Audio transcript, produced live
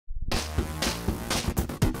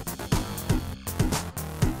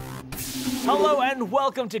Hello and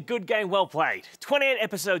welcome to Good Game Well Played. 28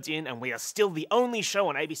 episodes in and we are still the only show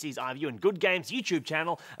on ABC's iView and Good Game's YouTube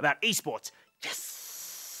channel about eSports.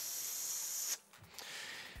 Yes!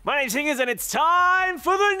 My name's Hingers and it's time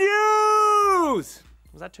for the news!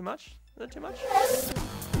 Was that too much? Was that too much?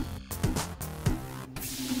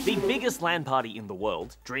 The biggest LAN party in the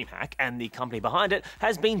world, Dreamhack, and the company behind it,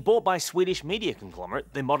 has been bought by Swedish media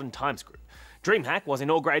conglomerate, the Modern Times Group. Dreamhack was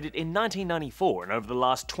inaugurated in 1994 and over the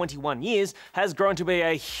last 21 years has grown to be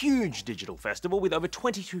a huge digital festival with over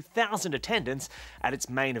 22,000 attendants at its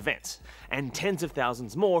main events, and tens of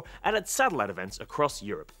thousands more at its satellite events across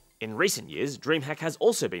Europe. In recent years, Dreamhack has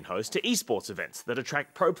also been host to eSports events that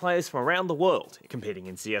attract pro players from around the world, competing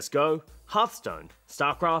in CSGO, Hearthstone,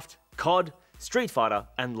 StarCraft, COD, Street Fighter,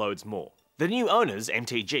 and loads more. The new owners,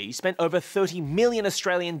 MTG, spent over 30 million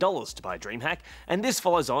Australian dollars to buy Dreamhack, and this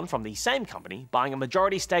follows on from the same company buying a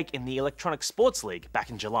majority stake in the Electronic Sports League back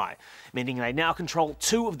in July, meaning they now control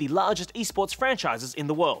two of the largest esports franchises in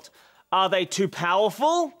the world. Are they too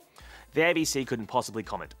powerful? The ABC couldn't possibly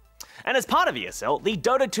comment. And as part of ESL, the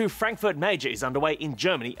Dota 2 Frankfurt Major is underway in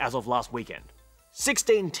Germany as of last weekend.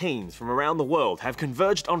 16 teams from around the world have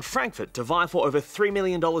converged on Frankfurt to vie for over $3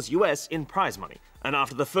 million US in prize money. And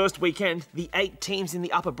after the first weekend, the 8 teams in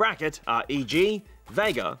the upper bracket are EG,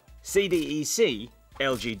 Vega, CDEC,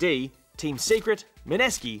 LGD, Team Secret,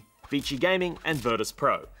 Mineski, Vici Gaming, and Virtus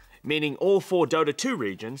Pro, meaning all 4 Dota 2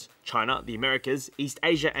 regions, China, the Americas, East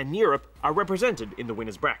Asia, and Europe, are represented in the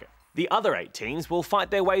winners bracket. The other 8 teams will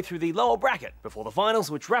fight their way through the lower bracket before the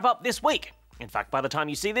finals, which wrap up this week. In fact, by the time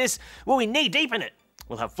you see this, we'll be knee-deep in it.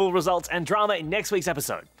 We'll have full results and drama in next week's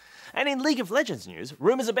episode. And in League of Legends news,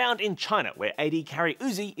 rumours abound in China, where AD carry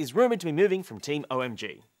Uzi is rumoured to be moving from Team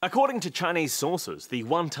OMG. According to Chinese sources, the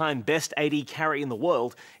one-time best AD carry in the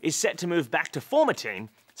world is set to move back to former team,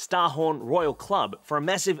 Starhorn Royal Club, for a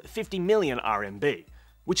massive 50 million RMB,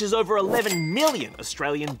 which is over 11 million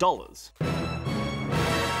Australian dollars.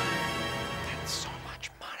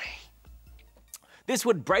 This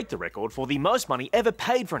would break the record for the most money ever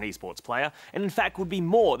paid for an esports player, and in fact would be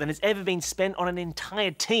more than has ever been spent on an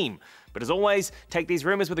entire team. But as always, take these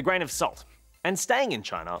rumours with a grain of salt. And staying in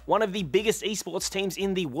China, one of the biggest esports teams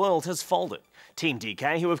in the world has folded. Team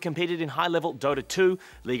DK, who have competed in high-level Dota 2,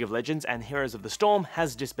 League of Legends, and Heroes of the Storm,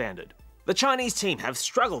 has disbanded. The Chinese team have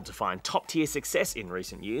struggled to find top-tier success in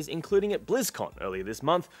recent years, including at BlizzCon earlier this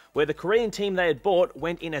month, where the Korean team they had bought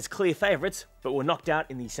went in as clear favourites, but were knocked out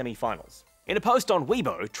in the semi-finals. In a post on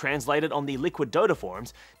Weibo, translated on the Liquid Dota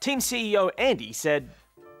forums, team CEO Andy said,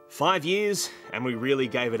 "5 years, and we really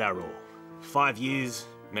gave it our all. 5 years,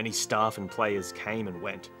 many staff and players came and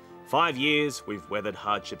went. 5 years, we've weathered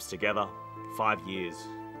hardships together. 5 years,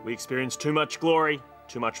 we experienced too much glory,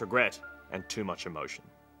 too much regret, and too much emotion."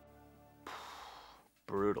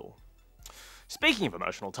 Brutal. Speaking of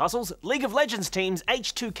emotional tussles, League of Legends teams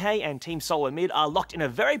H2K and Team Solo Mid are locked in a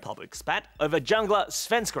very public spat over jungler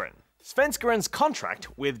Svenskeren. Svenskeren's contract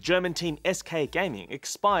with German team SK Gaming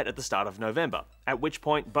expired at the start of November, at which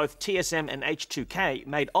point both TSM and H2K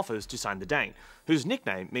made offers to sign the Dane, whose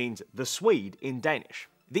nickname means the Swede in Danish.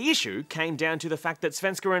 The issue came down to the fact that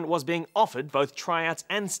Svenskeren was being offered both tryouts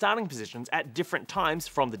and starting positions at different times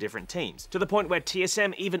from the different teams, to the point where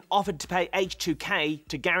TSM even offered to pay H2K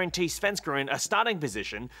to guarantee Svenskeren a starting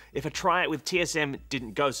position if a tryout with TSM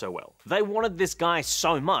didn't go so well. They wanted this guy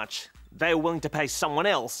so much, they were willing to pay someone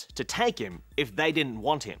else to take him if they didn't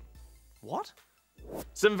want him. What?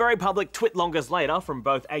 Some very public twit-longers later from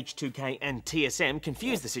both H2K and TSM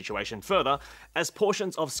confused the situation further, as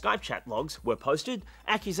portions of Skype chat logs were posted,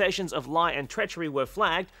 accusations of lie and treachery were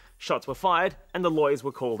flagged, shots were fired, and the lawyers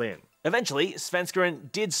were called in. Eventually,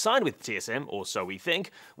 Svenskeren did sign with TSM, or so we think,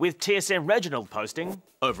 with TSM Reginald posting,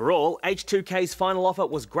 "Overall, H2K's final offer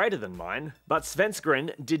was greater than mine, but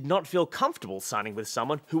Svenskeren did not feel comfortable signing with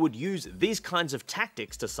someone who would use these kinds of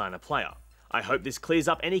tactics to sign a player. I hope this clears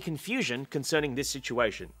up any confusion concerning this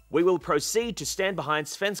situation. We will proceed to stand behind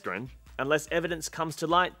Svenskeren unless evidence comes to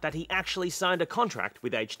light that he actually signed a contract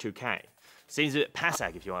with H2K. Seems a bit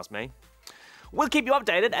passag if you ask me. We'll keep you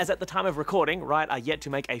updated, as at the time of recording, Riot are yet to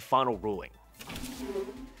make a final ruling."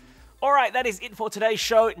 Alright, that is it for today's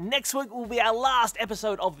show. Next week will be our last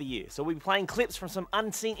episode of the year, so we'll be playing clips from some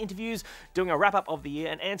unseen interviews, doing a wrap-up of the year,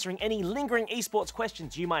 and answering any lingering esports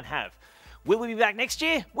questions you might have. Will we be back next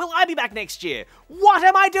year? Will I be back next year? What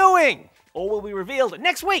am I doing? All will be revealed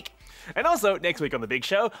next week. And also, next week on The Big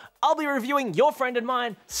Show, I'll be reviewing your friend and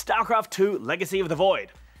mine, StarCraft 2 Legacy of the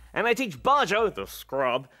Void. And I teach Barjo, the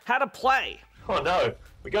scrub, how to play. Oh no,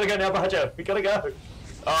 we gotta go now, Barjo. We gotta go.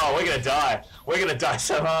 Oh, we're gonna die. We're gonna die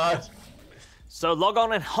so hard. So log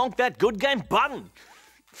on and honk that good game button.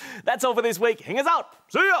 That's all for this week. Hingers out.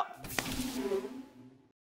 See ya!